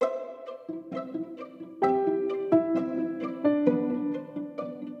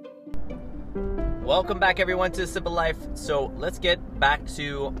Welcome back, everyone, to Simple Life. So let's get back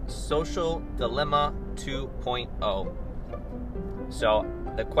to Social Dilemma 2.0. So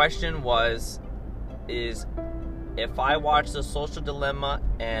the question is if I watch the Social Dilemma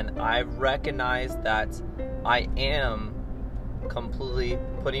and I recognize that I am completely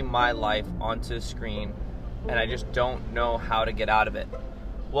putting my life onto a screen and I just don't know how to get out of it.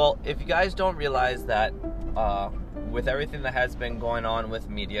 Well, if you guys don't realize that with everything that has been going on with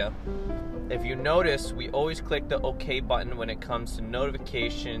media, if you notice, we always click the OK button when it comes to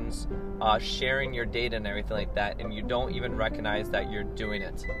notifications, sharing your data and everything like that, and you don't even recognize that you're doing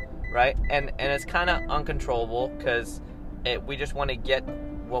it, right? And it's kind of uncontrollable because we just want to get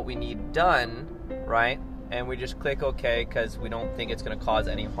what we need done, right? And we just click OK because we don't think it's going to cause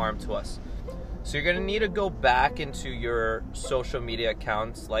any harm to us. So you're going to need to go back into your social media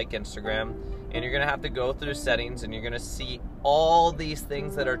accounts like Instagram, and you're going to have to go through settings, and you're going to see all these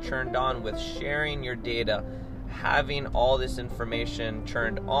things that are turned on with sharing your data, having all this information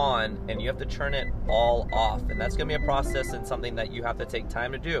turned on, and you have to turn it all off. And that's going to be a process and something that you have to take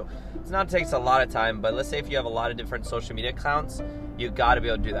time to do. It takes a lot of time, but let's say if you have a lot of different social media accounts, you got to be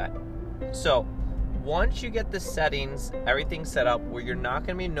able to do that. So once you get the settings, everything set up where you're not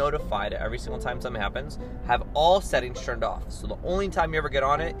going to be notified every single time something happens, have all settings turned off. So the only time you ever get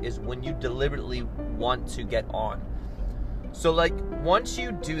on it is when you deliberately want to get on. So once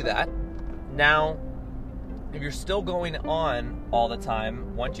you do that, now if you're still going on all the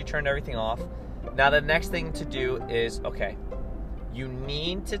time, once you turn everything off, now the next thing to do is, okay, you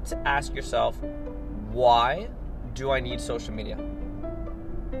need to ask yourself, why do I need social media?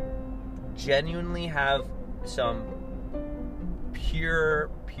 Genuinely have some pure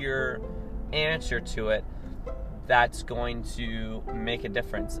answer to it that's going to make a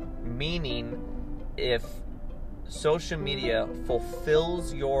difference. Meaning, if social media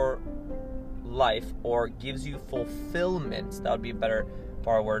fulfills your life or gives you fulfillment, that would be a better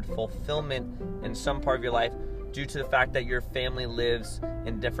word, fulfillment in some part of your life due to the fact that your family lives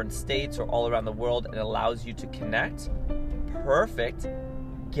in different states or all around the world and allows you to connect, perfect.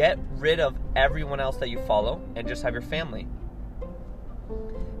 Get rid of everyone else that you follow and just have your family.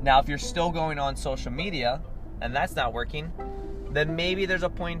 Now, if you're still going on social media and that's not working, then maybe there's a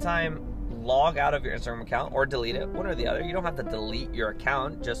point in time, log out of your Instagram account or delete it, one or the other. You don't have to delete your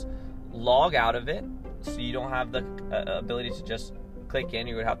account, just log out of it so you don't have the ability to just click in.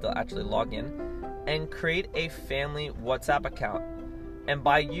 You would have to actually log in and create a family WhatsApp account. And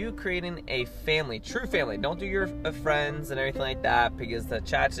by you creating a family, true family, don't do your friends and everything like that, because the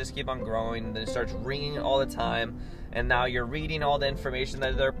chats just keep on growing and it starts ringing all the time. And now you're reading all the information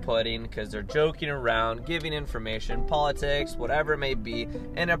that they're putting because they're joking around, giving information, politics, whatever it may be,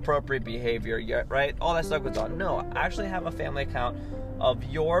 inappropriate behavior, right? All that stuff goes on. No, actually have a family account of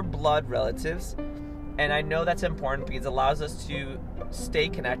your blood relatives. And I know that's important because it allows us to stay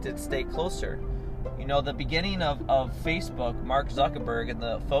connected, stay closer. You know, the beginning of Facebook, Mark Zuckerberg, and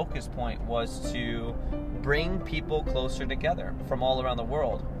the focus point was to bring people closer together from all around the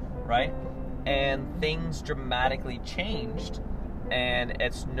world, right? And things dramatically changed, and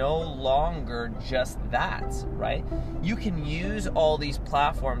it's no longer just that, right? You can use all these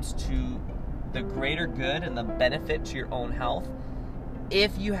platforms to the greater good and the benefit to your own health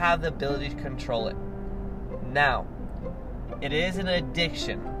if you have the ability to control it. Now, it is an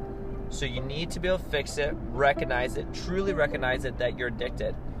addiction. So you need to be able to fix it, recognize it, truly recognize it that you're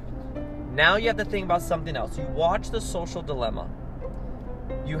addicted. Now you have to think about something else. You watch the Social Dilemma.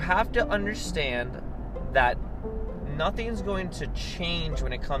 You have to understand that nothing's going to change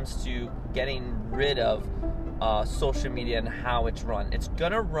when it comes to getting rid of social media and how it's run. It's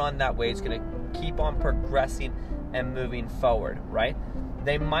going to run that way. It's going to keep on progressing and moving forward, right?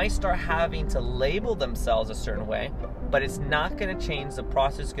 They might start having to label themselves a certain way, but it's not going to change. The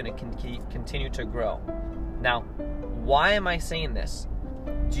process is going to continue to grow. Now, why am I saying this?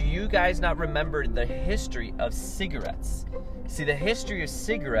 Do you guys not remember the history of cigarettes? See, the history of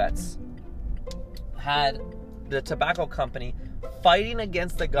cigarettes had the tobacco company fighting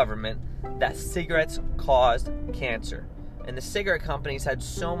against the government that cigarettes caused cancer. And the cigarette companies had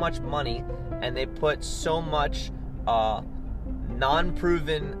so much money and they put so much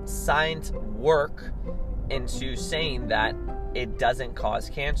non-proven science work into saying that it doesn't cause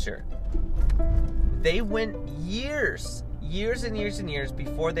cancer. They went years and years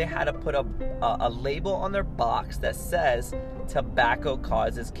before they had to put a label on their box that says tobacco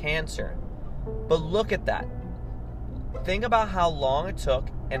causes cancer. But look at that. Think about how long it took,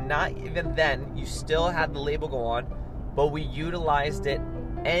 and not even then, you still had the label go on, but we utilized it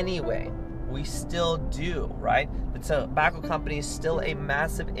anyway. We still do, right? The tobacco company is still a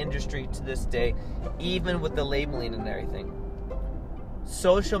massive industry to this day, even with the labeling and everything.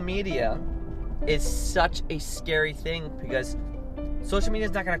 Social media is such a scary thing because social media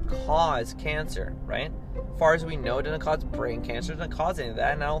is not going to cause cancer, right? As far as we know, it doesn't cause brain cancer, it doesn't cause any of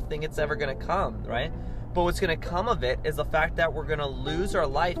that, and I don't think it's ever going to come, right? But what's going to come of it is the fact that we're going to lose our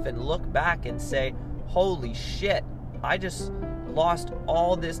life and look back and say, holy shit, I just lost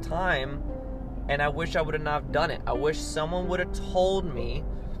all this time and I wish I would have not done it. I wish someone would have told me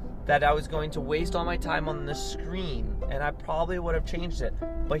that I was going to waste all my time on the screen, and I probably would have changed it.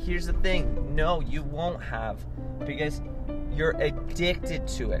 But here's the thing, no, you won't have, because you're addicted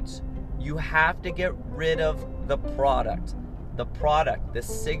to it. You have to get rid of the product. The product, the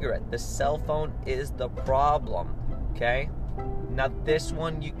cigarette, the cell phone is the problem, okay? Now this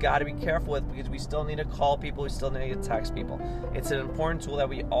one you got to be careful with, because we still need to call people, we still need to text people. It's an important tool that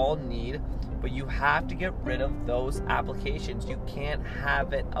we all need, but you have to get rid of those applications. You can't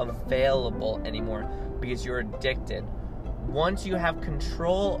have it available anymore because you're addicted. Once you have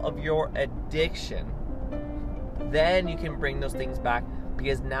control of your addiction, then you can bring those things back,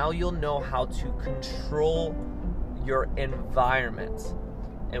 because now you'll know how to control your environment.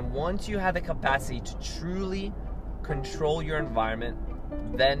 And once you have the capacity to truly control your environment,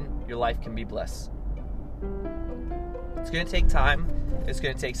 then your life can be bliss. It's going to take time. It's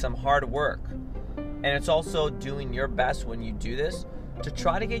going to take some hard work. And it's also doing your best when you do this to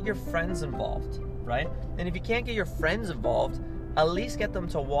try to get your friends involved, right? And if you can't get your friends involved, at least get them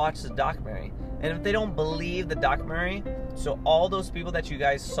to watch the documentary. And if they don't believe the documentary, so all those people that you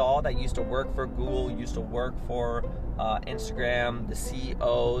guys saw that used to work for Google, used to work for Instagram, the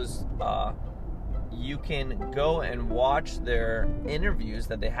CEOs, you can go and watch their interviews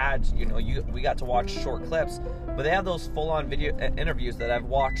that they had. You know, we got to watch short clips, but they have those full-on video interviews that I've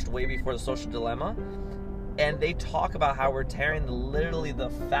watched way before The Social Dilemma, and they talk about how we're tearing literally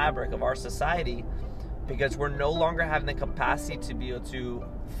the fabric of our society because we're no longer having the capacity to be able to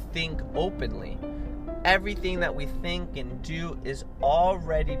think openly. Everything that we think and do is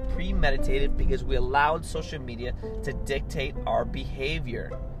already premeditated because we allowed social media to dictate our behavior.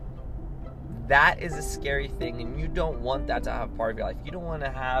 That is a scary thing, and you don't want that to have part of your life. You don't want to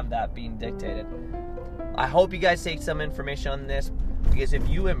have that being dictated. I hope you guys take some information on this, because if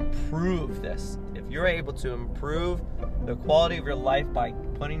you improve this, if you're able to improve the quality of your life by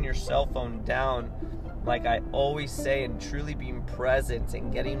putting your cell phone down, like I always say, and truly being present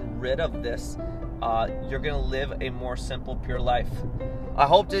and getting rid of this, you're going to live a more simple, pure life. I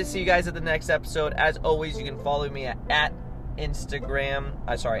hope to see you guys at the next episode. As always, you can follow me at Instagram,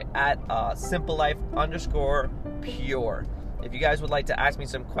 at simplelife_pure. If you guys would like to ask me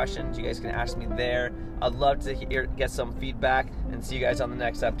some questions, you guys can ask me there. I'd love to get some feedback, and see you guys on the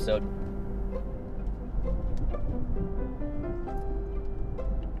next episode.